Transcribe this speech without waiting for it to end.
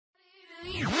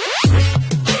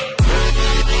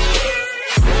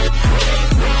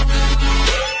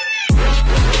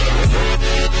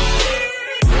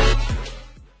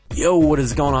Yo, what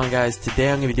is going on, guys?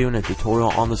 Today I'm going to be doing a tutorial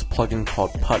on this plugin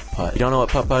called PutPut. If you don't know what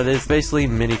PutPut is, basically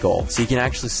mini golf. So you can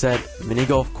actually set mini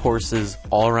golf courses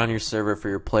all around your server for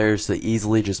your players to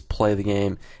easily just play the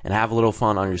game and have a little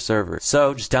fun on your server.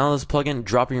 So just download this plugin,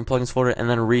 drop it in your plugins folder, and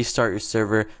then restart your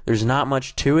server. There's not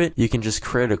much to it. You can just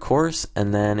create a course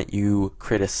and then you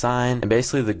create a sign, and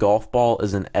basically the golf ball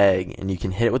is an egg and you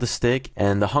can hit it with a stick,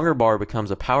 and the hunger bar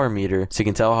becomes a power meter so you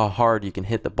can tell how hard you can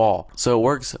hit the ball. So it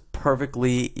works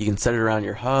perfectly. You can set it around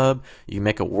your hub, you can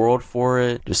make a world for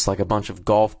it, just like a bunch of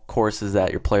golf courses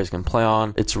that your players can play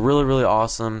on. It's really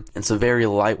awesome. It's a very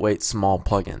lightweight, small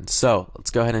plugin. So let's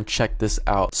go ahead and check this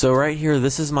out. So right here,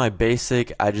 this is my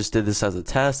basic. I just did this as a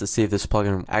test to see if this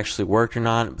plugin actually worked or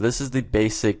not. But this is the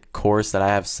basic course that I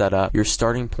have set up. Your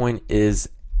starting point is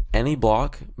any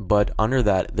block, but under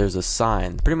that there's a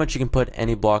sign. Pretty much you can put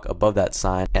any block above that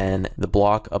sign, and the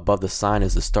block above the sign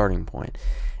is the starting point.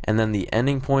 And then the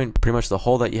ending point, pretty much the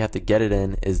hole that you have to get it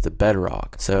in, is the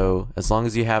bedrock. So as long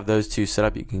as you have those two set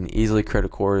up, you can easily create a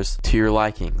course to your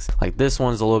likings. Like this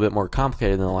one's a little bit more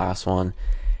complicated than the last one.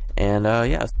 And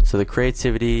yeah, so the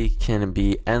creativity can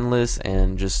be endless,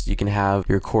 and just you can have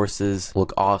your courses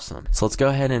look awesome. So let's go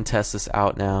ahead and test this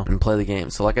out now and play the game.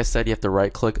 So like I said, you have to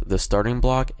right click the starting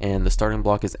block, and the starting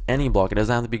block is any block. It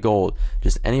doesn't have to be gold,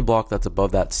 just any block that's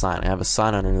above that sign. I have a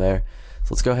sign under there.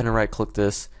 So let's go ahead and right click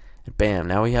this. And bam,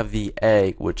 now we have the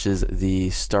egg, which is the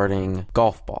starting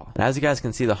golf ball. And as you guys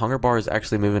can see, the hunger bar is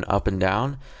actually moving up and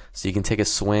down, so you can take a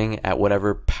swing at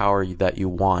whatever power that you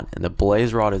want. And the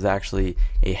blaze rod is actually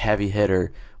a heavy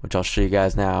hitter, which I'll show you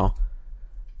guys now.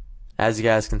 As you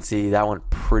guys can see, that went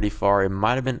pretty far. It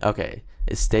might have been, okay,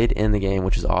 it stayed in the game,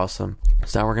 which is awesome.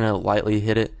 So now we're gonna lightly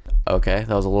hit it. Okay,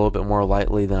 that was a little bit more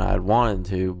lightly than I'd wanted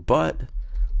to, but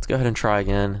let's go ahead and try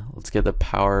again. Let's get the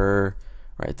power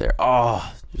right there.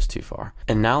 Oh, just too far.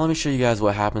 And now let me show you guys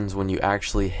what happens when you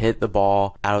actually hit the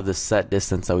ball out of the set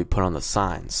distance that we put on the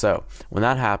sign. So when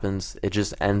that happens, it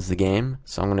just ends the game.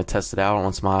 So I'm going to test it out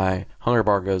once my hunger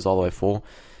bar goes all the way full.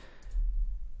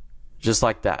 Just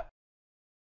like that.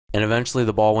 And eventually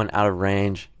the ball went out of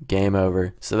range. Game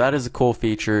over. So that is a cool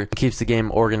feature. It keeps the game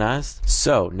organized.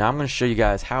 So now I'm going to show you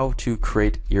guys how to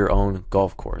create your own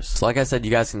golf course. So like I said,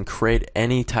 you guys can create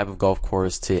any type of golf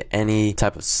course to any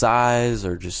type of size,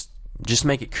 or just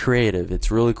make it creative.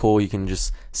 It's really cool. You can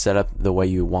just set up the way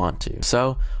you want to.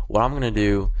 So what I'm going to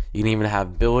do, you can even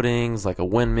have buildings like a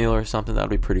windmill or something. That would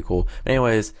be pretty cool. But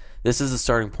anyways, this is the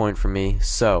starting point for me.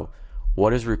 So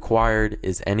what is required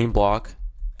is any block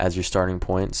as your starting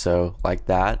point, so like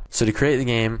that. So to create the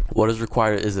game, what is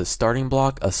required is a starting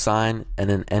block, a sign, and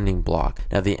an ending block.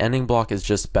 Now the ending block is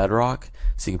just bedrock,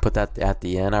 so you can put that at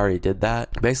the end. I already did that.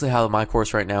 Basically how my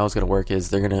course right now is going to work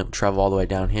is they're going to travel all the way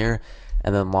down here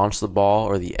and then launch the ball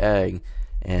or the egg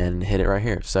and hit it right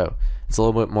here. So it's a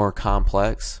little bit more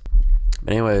complex.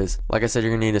 But anyways, like I said,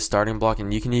 you're going to need a starting block,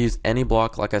 and you can use any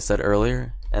block like I said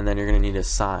earlier, and then you're going to need a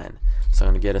sign. So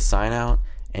I'm going to get a sign out,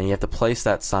 and you have to place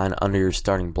that sign under your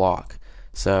starting block.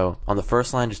 So on the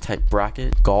first line, just type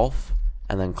bracket golf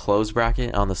and then close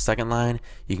bracket. On the second line,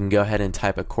 you can go ahead and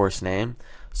type a course name.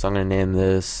 So I'm going to name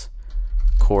this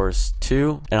course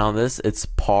 2, and on this it's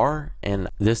par, and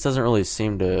this doesn't really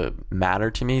seem to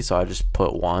matter to me, so I just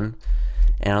put 1.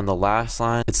 And on the last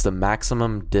line, it's the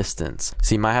maximum distance.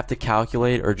 So you might have to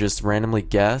calculate or just randomly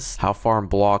guess how far in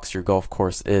blocks your golf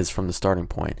course is from the starting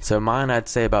point. So mine, I'd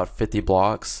say about 50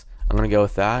 blocks. I'm going to go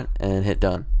with that and hit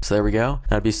done. So there we go.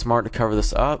 Now it'd be smart to cover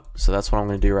this up. So that's what I'm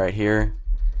going to do right here.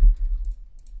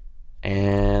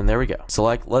 And there we go. So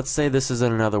like, let's say this is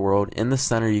in another world. In the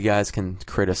center, you guys can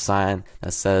create a sign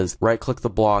that says right click the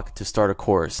block to start a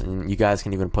course. And you guys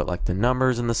can even put like the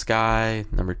numbers in the sky,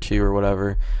 number 2 or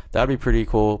whatever. That'd be pretty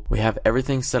cool. We have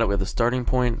everything set up. We have the starting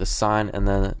point, the sign, and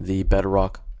then the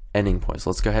bedrock ending point. So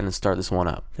let's go ahead and start this one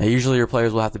up. Now usually your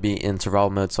players will have to be in survival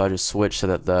mode, so I just switch so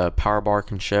that the power bar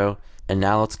can show. And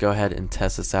now let's go ahead and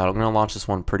test this out. I'm going to launch this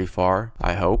one pretty far,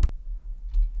 I hope.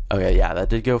 Okay, yeah, that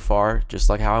did go far, just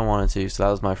like how I wanted to. So that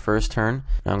was my first turn.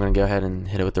 Now I'm going to go ahead and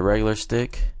hit it with the regular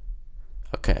stick.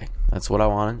 Okay, that's what I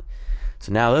wanted.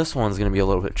 So now this one's going to be a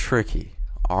little bit tricky.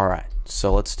 Alright,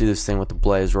 so let's do this thing with the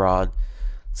blaze rod.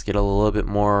 Let's get a little bit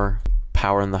more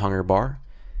power in the hunger bar.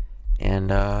 And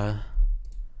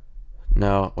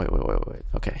no, wait.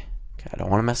 Okay, I don't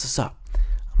want to mess this up.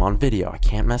 I'm on video. I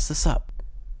can't mess this up.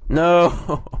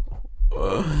 No!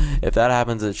 If that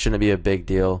happens, it shouldn't be a big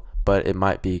deal, but it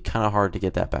might be kind of hard to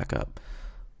get that back up.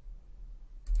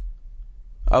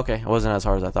 Okay, it wasn't as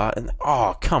hard as I thought. And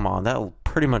oh, come on, that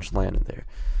pretty much landed there.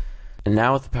 And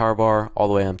now with the power bar all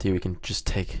the way empty, we can just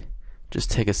take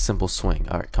a simple swing.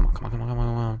 All right, come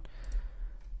on.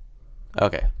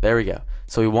 Okay, there we go.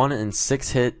 So we won it in 6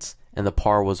 hits, and the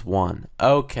par was 1.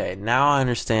 Okay, now I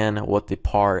understand what the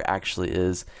par actually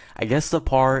is. I guess the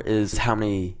par is how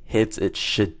many hits it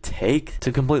should take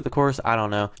to complete the course. I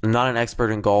don't know. I'm not an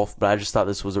expert in golf, but I just thought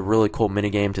this was a really cool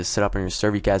minigame to set up on your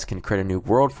server. You guys can create a new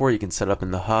world for it. You can set up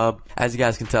in the hub. As you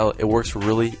guys can tell, it works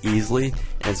really easily,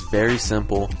 and it's very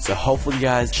simple. So hopefully you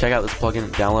guys check out this plugin,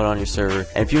 download it on your server.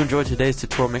 And if you enjoyed today's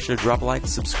tutorial, make sure to drop a like,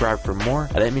 subscribe for more.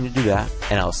 I didn't mean to do that,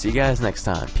 and I'll see you guys next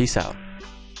time. Peace out.